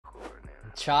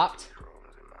Chopped?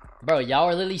 Bro, y'all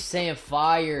are literally saying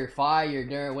fire, fire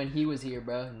during when he was here,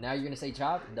 bro. Now you're gonna say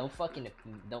chopped? Don't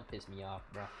piss me off,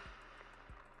 bro.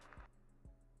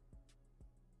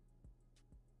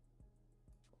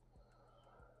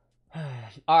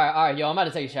 Alright, yo, I'm about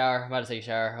to take a shower.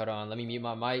 Hold on, let me mute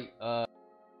my mic.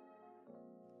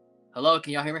 Hello,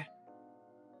 can y'all hear me?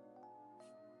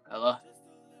 Hello?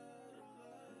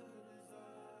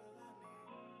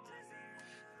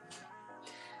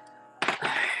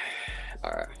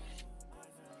 Alright.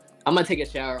 I'm gonna take a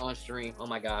shower on stream. Oh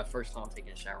my god, first time I'm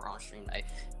taking a shower on stream.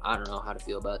 I don't know how to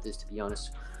feel about this, to be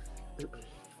honest.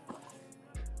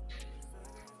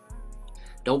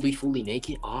 Don't be fully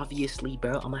naked, obviously,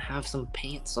 bro. I'm gonna have some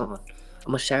pants on. I'm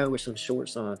gonna shower with some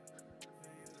shorts on.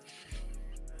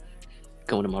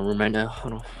 Going to my room right now.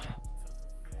 Hold on.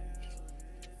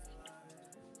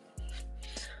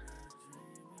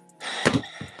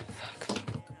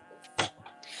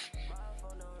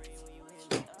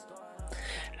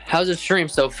 How's the stream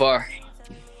so far?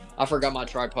 I forgot my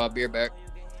tripod. Beer back.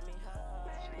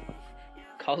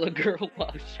 Call a girl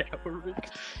while showering.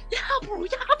 Yeah, bro.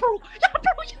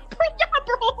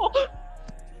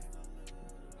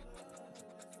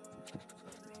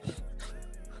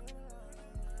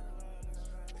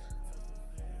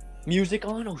 Music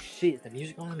on? Oh shit, is the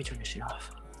music on? Let me turn this shit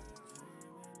off.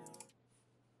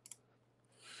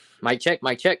 Mic check.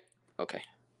 Okay.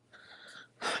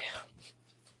 Oh, yeah.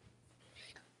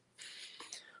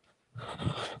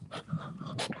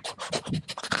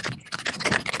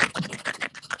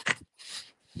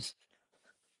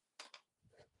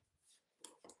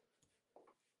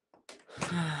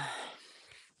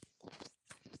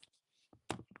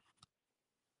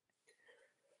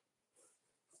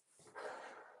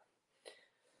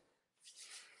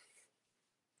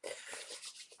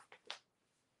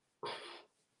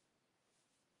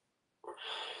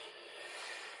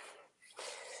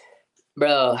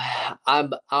 Bro,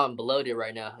 I'm bloated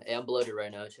right now. Hey, I'm bloated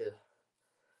right now too.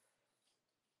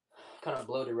 Kind of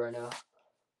bloated right now.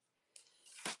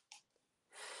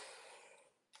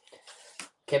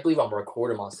 Can't believe I'm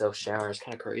recording myself showering. It's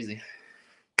kind of crazy.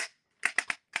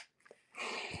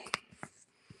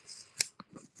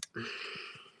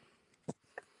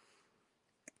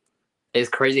 It's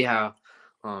crazy how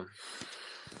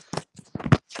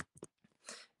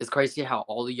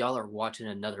all of y'all are watching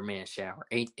another man shower.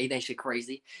 Ain't that shit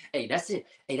crazy? Hey, that's it.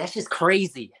 Hey, that's just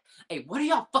crazy. Hey, what are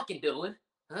y'all fucking doing?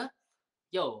 Huh?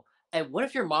 Yo, and what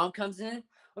if your mom comes in?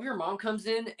 What if your mom comes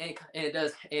in and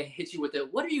hits you with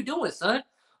it? What are you doing, son?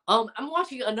 I'm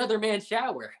watching another man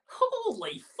shower.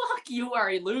 Holy fuck, you are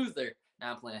a loser.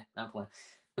 Nah, I'm playing.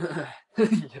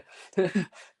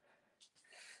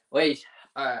 Wait,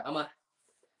 all right, I'm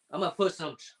gonna put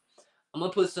some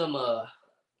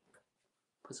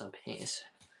pants.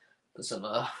 Put some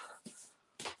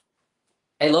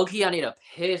Hey, low-key, I need a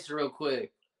piss real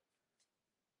quick.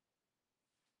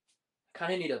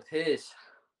 Kinda need a piss.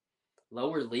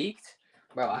 Lower leaked?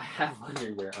 Bro, I have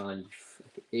underwear on, you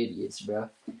fucking idiots, bro.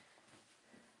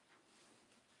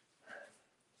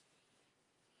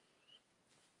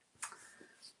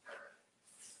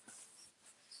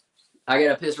 I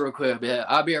gotta piss real quick, but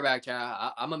I'll be right back,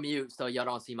 child. I'm a mute so y'all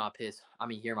don't see my piss. I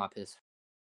mean, hear my piss.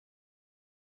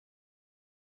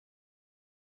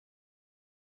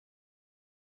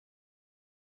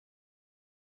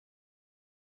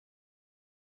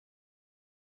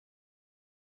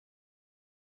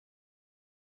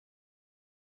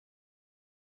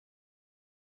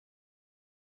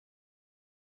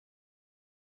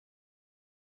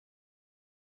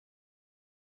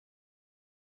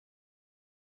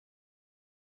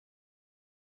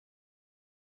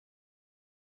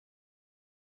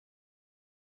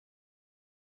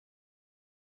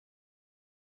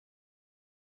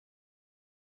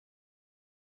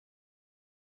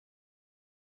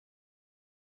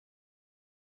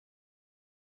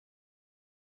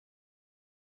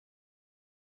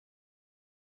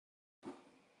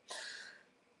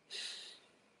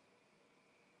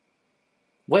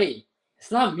 Wait,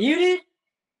 it's not muted?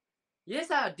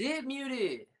 Yes, I did mute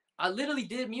it. I literally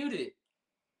did mute it.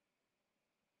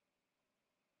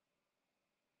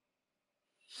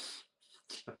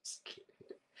 Just kidding.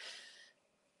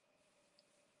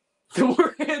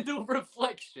 The random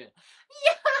reflection.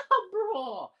 Yeah,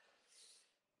 bro.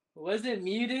 Was it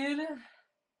muted?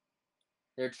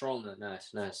 They're trolling.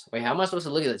 Nice. Wait, how am I supposed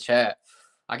to look at the chat?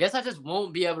 I guess I just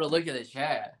won't be able to look at the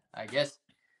chat. I guess.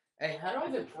 Hey, how do I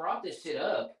even prop this shit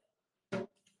up?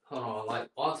 Hold on, like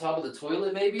on top of the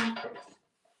toilet, maybe?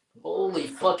 Holy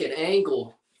fucking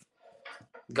angle.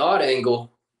 God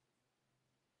angle.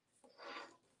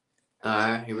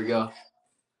 Alright, here we go.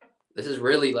 This is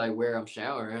really like where I'm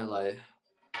showering. Like,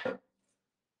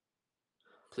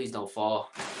 please don't fall.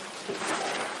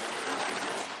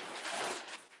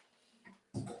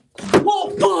 Oh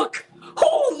fuck!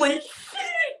 Holy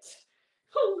shit!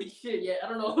 Holy shit! Yeah, I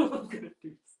don't know what I'm gonna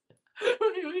do.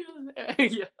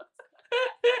 Yeah.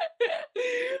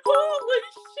 Holy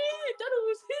shit! That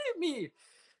almost hit me.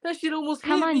 That shit almost hit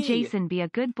me. Come on, Jason, be a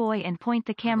good boy and point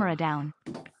the camera down.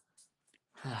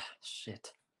 Ah,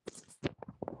 shit.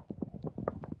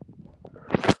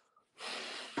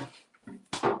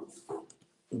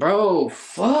 Bro,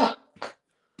 fuck.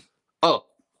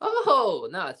 Oh,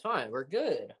 no, it's fine. We're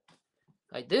good.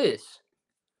 Like this.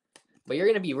 But you're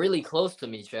gonna be really close to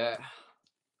me, chat.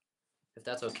 If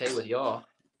that's okay with y'all.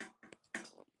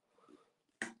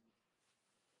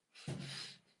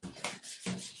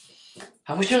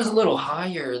 I wish it was a little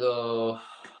higher, though.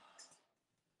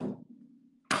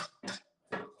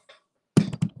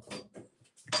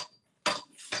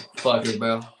 Fuck it,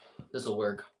 bro. This'll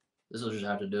work. This'll just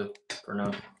have to do for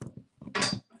now.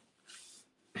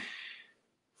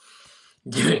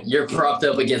 You're propped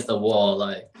up against the wall,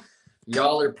 like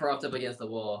y'all are propped up against the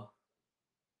wall.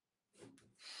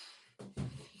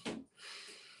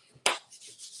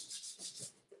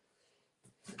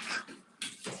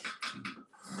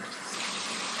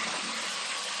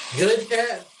 Good,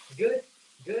 chat. Good.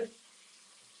 Good.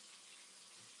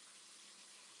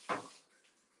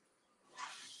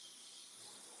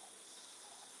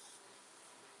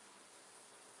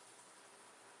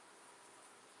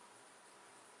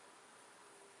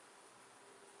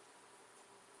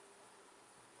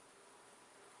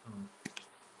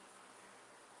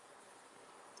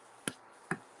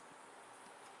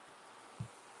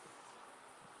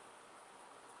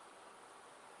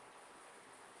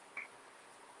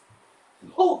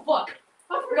 Oh fuck!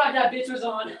 I forgot that bitch was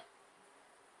on.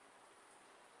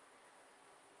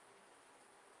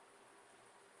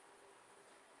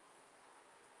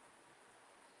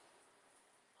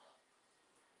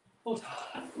 Oh.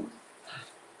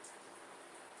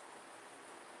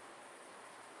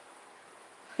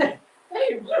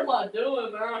 Hey, what am I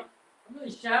doing, man? I'm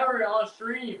really showering on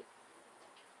stream.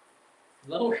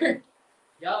 Lower.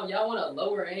 Y'all want a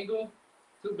lower angle?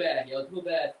 Too bad, yo. Too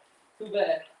bad. Too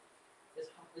bad.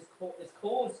 It's cold. It's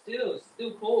cold still. It's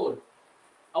still cold.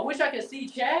 I wish I could see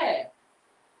Chad.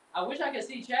 I wish I could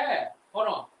see Chad. Hold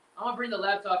on. I'm gonna bring the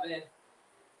laptop in.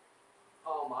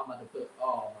 Oh my, I'm about to put.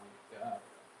 Oh my god.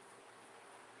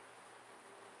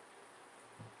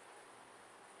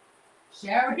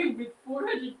 Showering with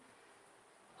 400.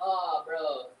 Oh, bro.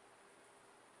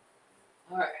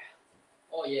 All right.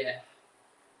 Oh yeah.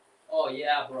 Oh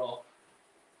yeah, bro.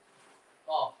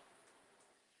 Oh.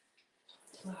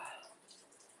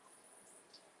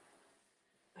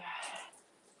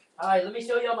 All right, let me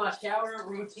show y'all my shower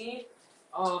routine.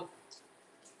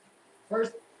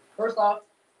 First off,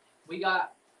 we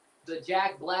got the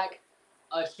Jack Black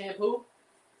shampoo.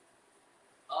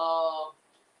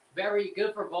 Very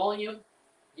good for volume.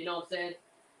 You know what I'm saying?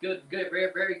 Good,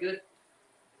 very, very good.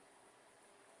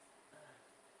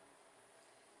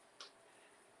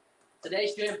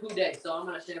 Today's shampoo day, so I'm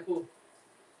gonna shampoo.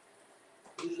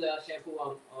 Usually I shampoo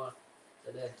on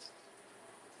today.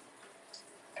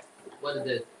 What is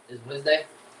it? It's Wednesday.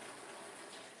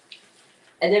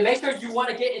 And then make sure you want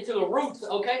to get into the roots,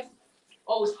 okay?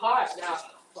 Oh, it's hot now.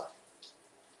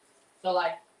 So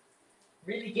like,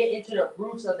 really get into the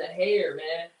roots of the hair,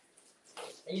 man.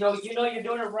 And you know you're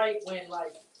doing it right when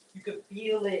like you can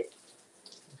feel it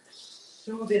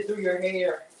soothe it through your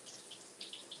hair.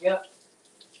 Yep.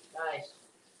 Nice.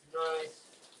 Nice.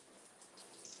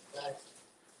 Nice.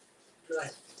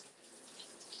 Nice.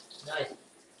 Nice.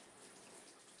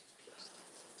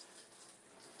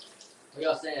 What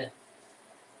y'all saying?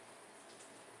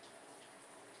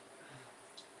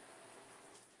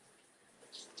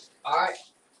 All right.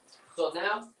 So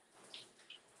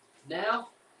now,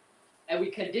 and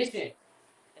we condition,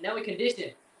 and then we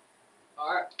condition.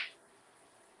 All right.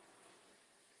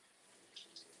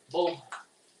 Boom.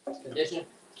 Condition.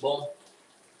 Boom.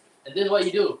 And this is what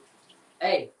you do.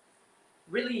 Hey,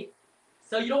 really.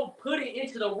 So you don't put it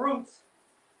into the roots.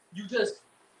 You just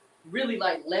really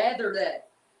like lather that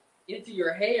into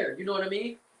your hair. You know what I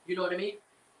mean? You know what I mean?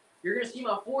 You're gonna see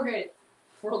my forehead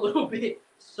for a little bit.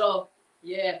 So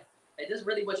yeah, hey, this is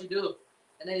really what you do.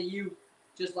 And then you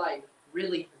just like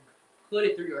really put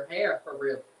it through your hair for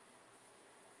real.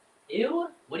 Ew?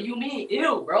 What do you mean?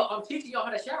 Ew, bro. I'm teaching y'all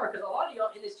how to shower because a lot of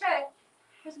y'all in this chat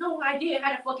has no idea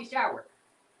how to fucking shower.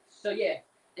 So yeah,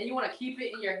 then you want to keep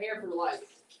it in your hair for like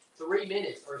 3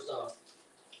 minutes or so.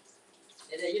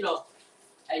 And then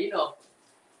hey,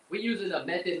 we using a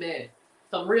Method Man.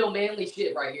 Some real manly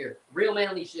shit right here. Real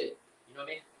manly shit. You know what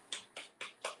I mean?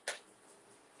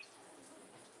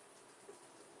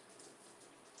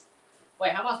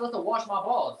 Wait, how am I supposed to wash my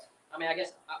balls? I mean, I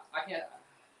guess I can't.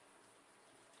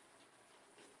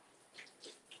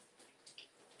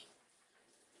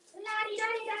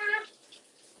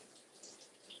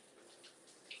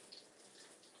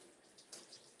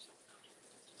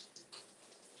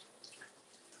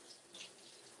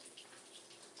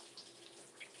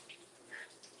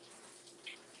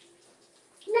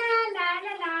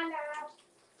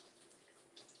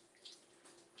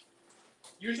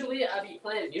 Usually I be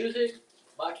playing music,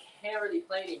 but I can't really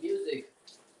play any music.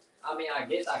 I mean, I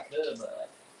guess I could, but like,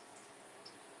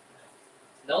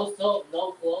 no soap,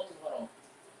 no clothes.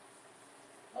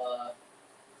 Hold on.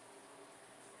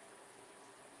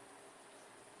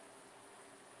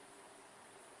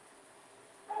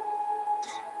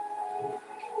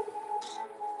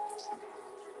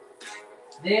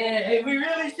 Damn, hey, we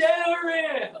really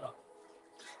showering. Hold on.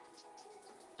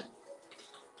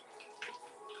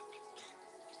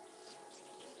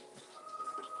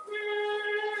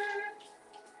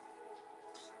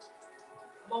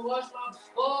 I'm gonna wash my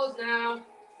balls now.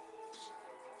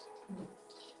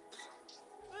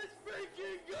 Let's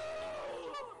freaking go!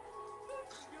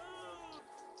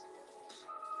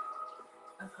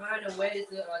 I'm finding ways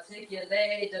to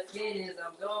articulate the feelings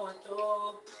I'm going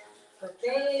through. But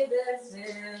baby,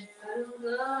 since I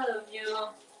love you,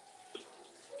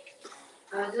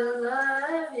 I just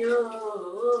love you.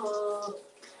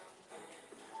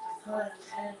 It's hard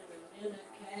to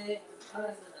communicate the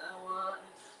person I want.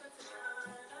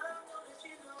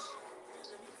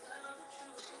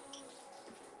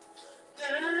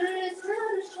 It's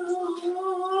really true. You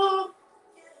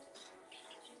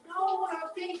know what I'm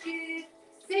thinking.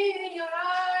 See it in your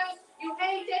eyes. You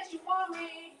hate that you want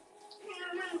me.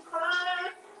 You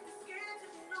cry.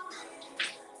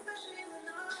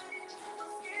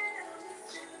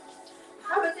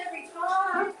 Happens every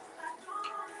time.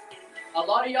 A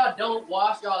lot of y'all don't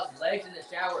wash y'all's legs in the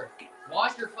shower.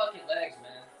 Wash your fucking legs,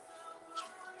 man.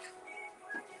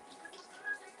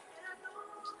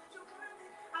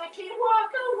 I can't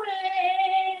walk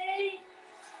away.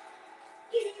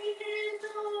 Even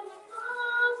though I'm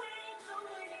always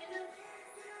away.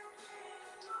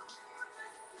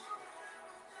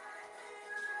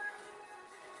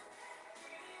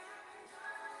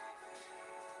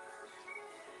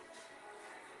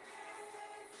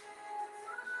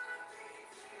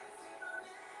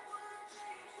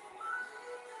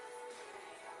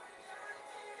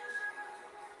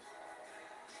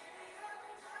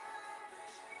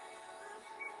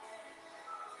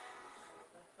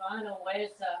 Find a way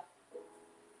to.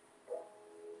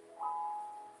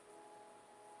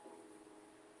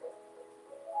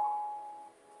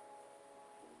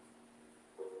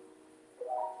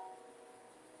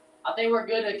 I think we're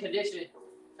good at condition.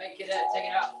 Take it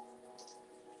out.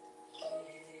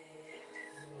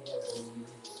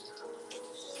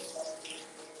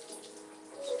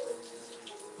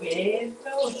 With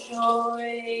no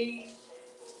choice,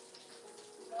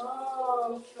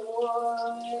 no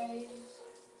choice.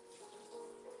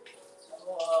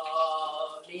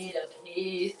 Oh, me the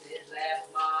pieces left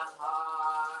my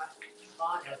heart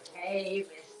on the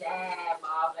pavement, stab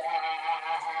my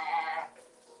back.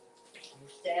 You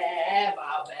stab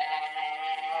my back.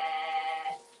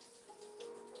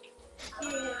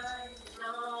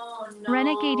 No,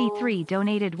 Renegade83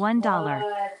 donated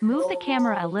 $1. Move the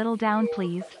camera a little down,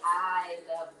 please. I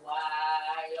love why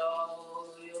you.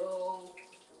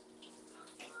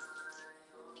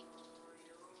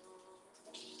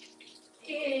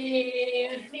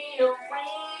 Give me a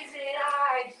reason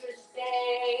I should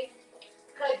stay,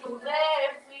 'cause you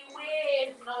left me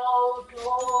with no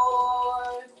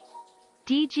door.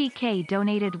 DGK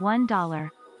donated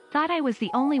 $1. Thought I was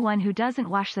the only one who doesn't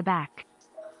wash the back.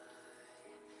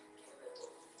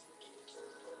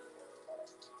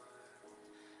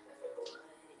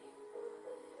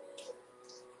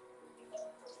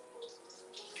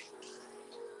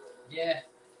 Yeah.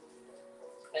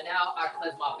 And now I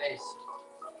cleanse my face.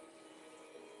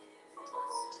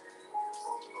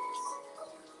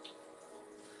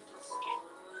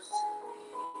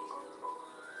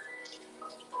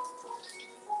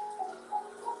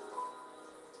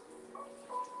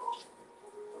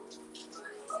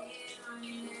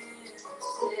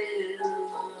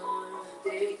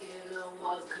 Thinking of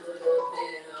what could have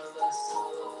been of us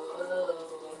all.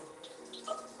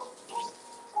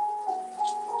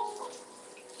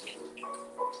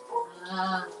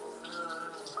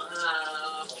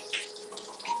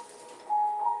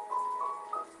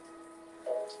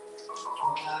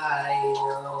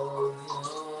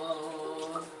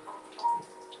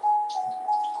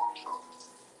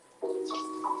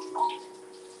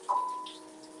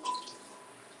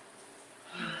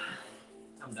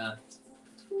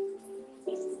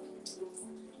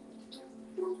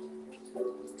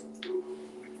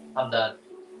 I'm done.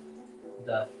 I'm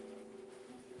done.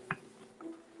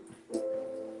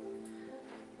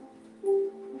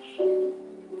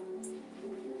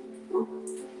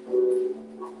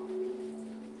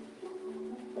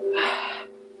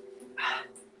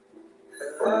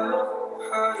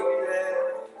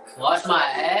 Wash my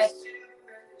ass?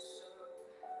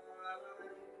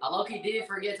 I low-key did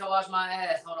forget to wash my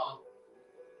ass. Hold on.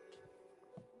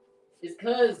 It's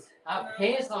cause I have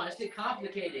pants on. That shit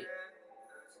complicated.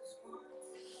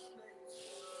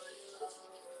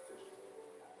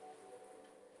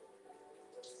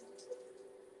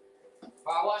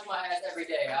 I wash my ass every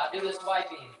day. I do the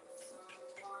swiping.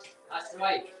 I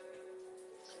swipe.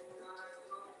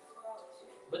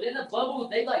 But then the bubbles,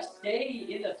 they like stay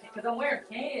in the, cause I'm wearing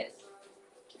pants.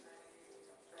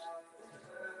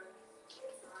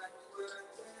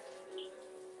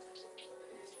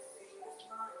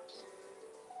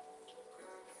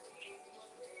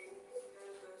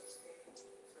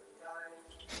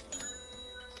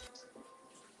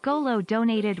 Golo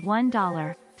donated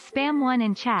 $1. Spam 1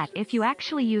 in chat if you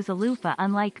actually use a loofah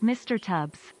unlike Mr.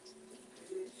 Tubbs.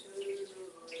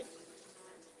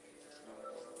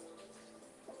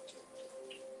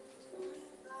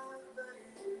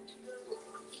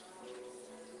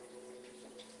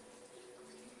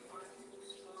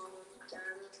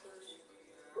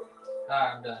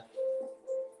 Alright, I'm done.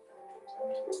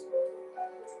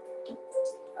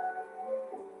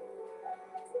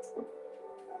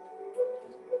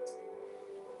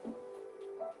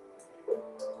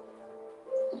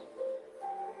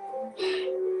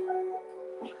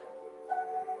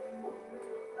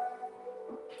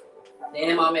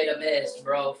 Damn, I made a mess,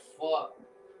 bro. Fuck.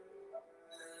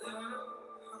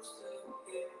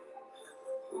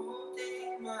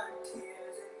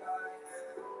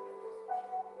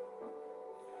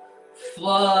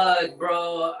 Fuck,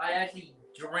 bro. I actually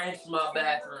drenched my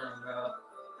bathroom, bro.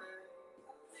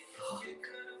 Fuck.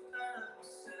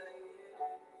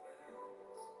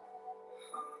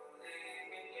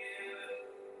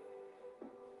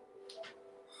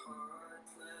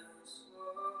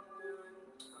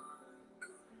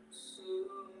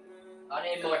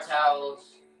 I need more towels.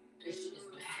 This shit is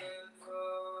bad.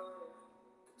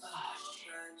 Oh,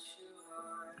 shit.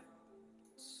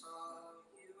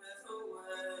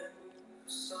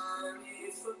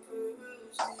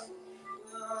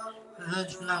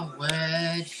 That's not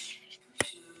wedge.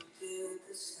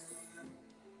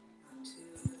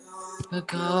 Let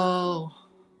go.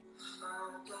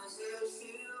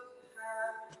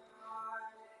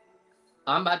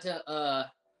 I'm about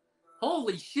to,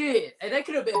 holy shit. Hey, that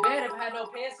could have been bad if I had no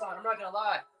pants on. I'm not gonna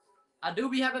lie. I do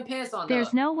be having pants on, though.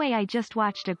 There's no way I just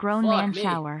watched a grown Fuck man me.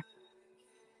 shower.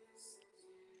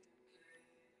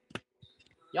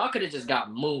 Y'all could have just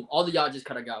got moon. All of y'all just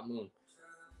could have got moon.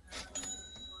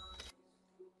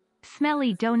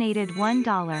 Smelly donated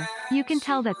 $1. You can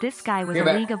tell that this guy was You're a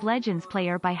back. League of Legends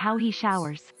player by how he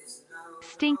showers.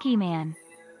 Stinky man.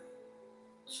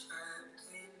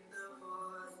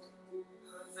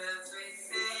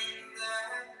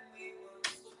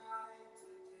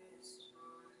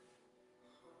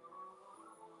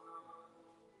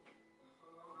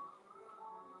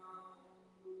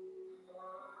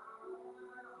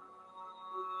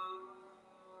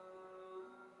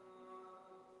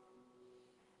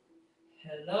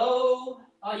 Hello,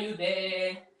 are you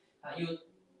there? Are you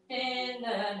in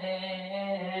the net?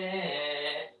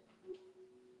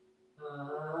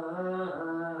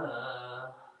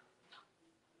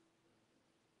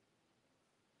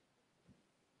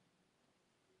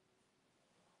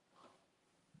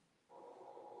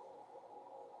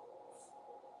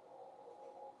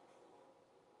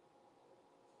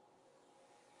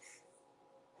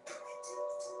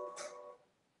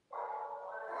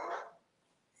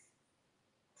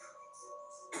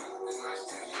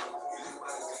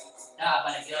 Die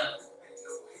by the gun.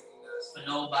 For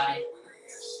nobody.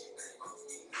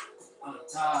 Oh,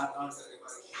 God.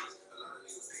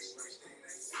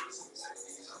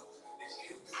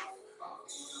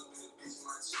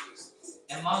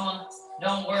 And mama,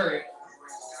 don't worry.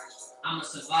 I'm a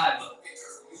survivor.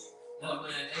 But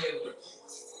when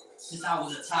since I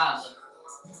was a toddler.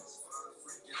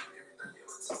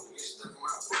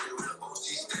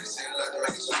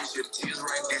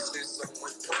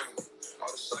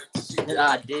 That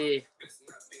I did.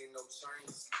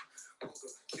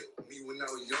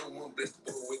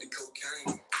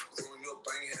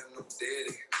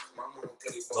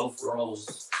 Both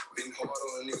rolls. Been hard on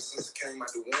a nigga since I came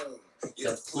out the womb.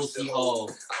 Yeah, pussy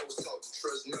hole. I was taught to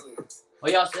trust none.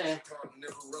 What y'all saying?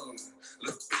 Never run.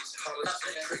 Little bitch holler, she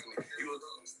trick me. You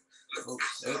alone. Little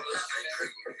bitch holler, she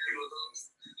trick me. You alone.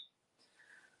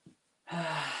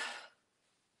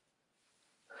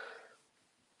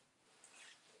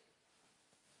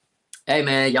 Hey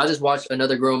man, y'all just watched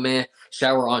another grown man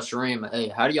shower on stream. Hey,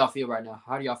 how do y'all feel right now?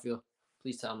 How do y'all feel?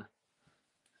 Please tell me.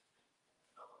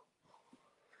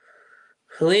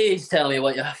 Please tell me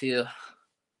what y'all feel.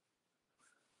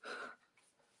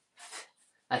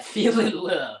 I feel in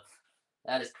love.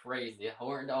 That is crazy.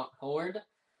 Horned?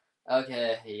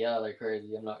 Okay, y'all are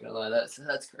crazy. I'm not gonna lie. That's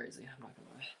crazy. I'm not gonna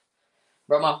lie.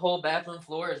 Bro, my whole bathroom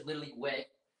floor is literally wet.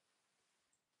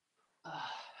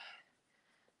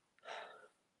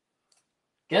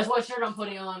 Guess what shirt I'm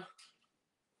putting on?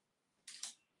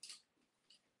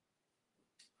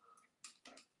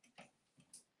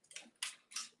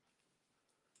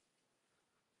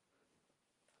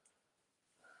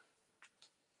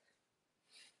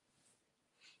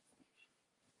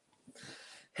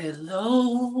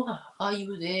 Hello, are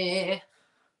you there?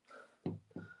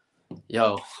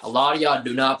 Yo, a lot of y'all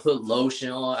do not put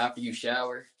lotion on after you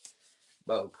shower.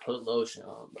 Bro, put lotion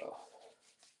on, bro.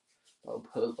 Bro,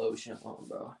 put lotion on,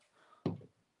 bro.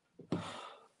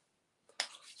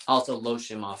 Also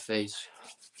lotion my face,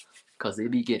 cause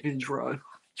it be getting dry.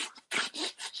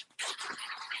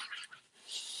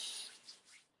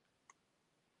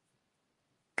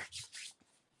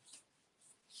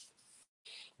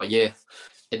 But yeah,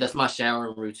 that's my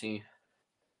showering routine.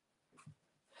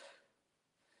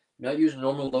 Not use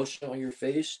normal lotion on your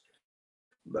face,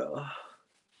 bro.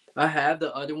 I have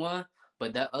the other one,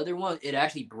 but that other one, it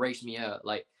actually breaks me out.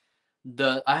 Like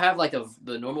I have like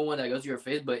the normal one that goes to your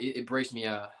face, but it breaks me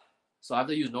out. So I have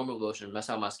to use normal lotion. That's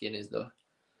how my skin is, though.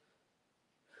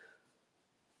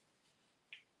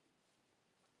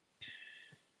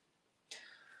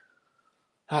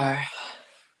 All right.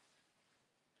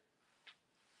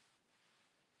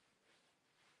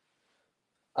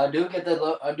 I do get the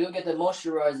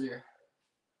moisturizer.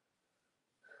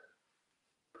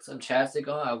 Put some chapstick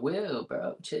on. I will,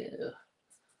 bro. Chill.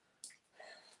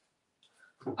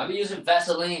 I've been using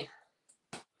Vaseline.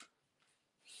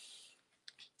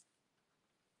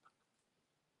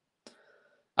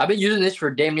 I've been using this for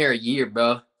damn near a year,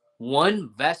 bro.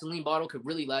 One Vaseline bottle could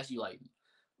really last you like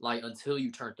until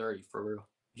you turn 30, for real.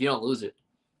 If you don't lose it.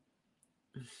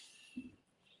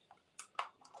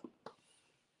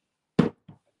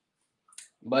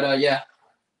 But yeah,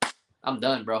 I'm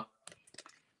done, bro.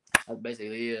 That's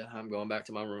basically it. I'm going back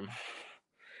to my room.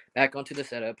 Back onto the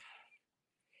setup.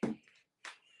 How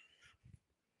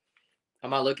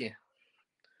am I looking?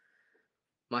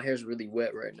 My hair's really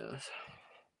wet right now.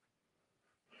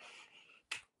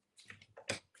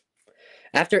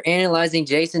 After analyzing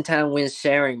Jason Townwind's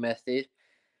showering method,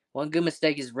 one good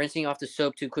mistake is rinsing off the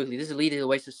soap too quickly. This is leading to a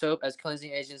waste of soap as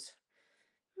cleansing agents.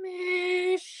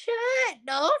 Man, shut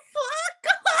the fuck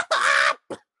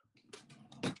up!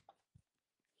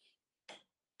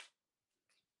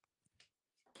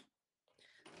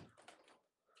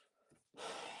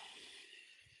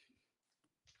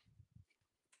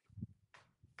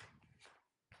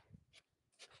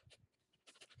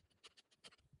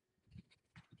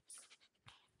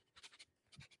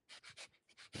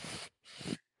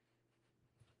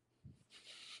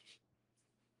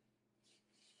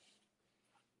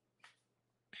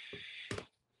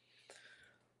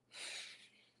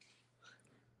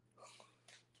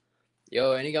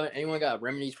 Yo, anyone got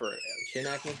remedies for chin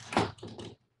acne?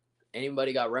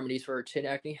 Anybody got remedies for chin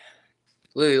acne?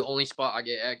 Literally the only spot I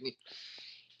get acne.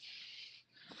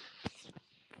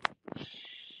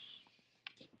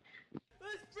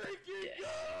 Let's freaking go!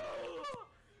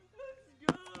 Let's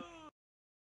go!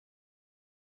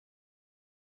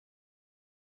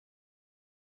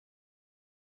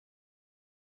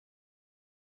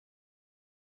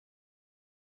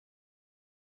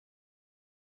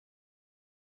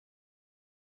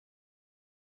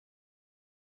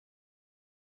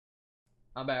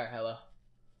 I'm back, hello.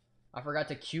 I forgot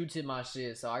to Q-tip my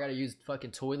shit, so I gotta use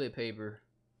fucking toilet paper.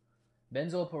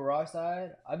 Benzoyl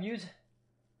peroxide. I've used.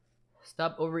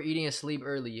 Stop overeating and sleep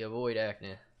early. Avoid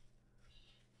acne.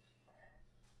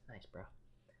 Nice, bro.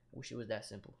 I wish it was that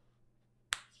simple.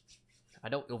 I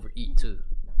don't overeat too.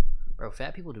 Bro,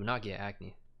 fat people do not get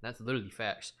acne. That's literally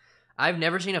facts. I've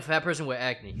never seen a fat person with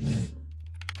acne.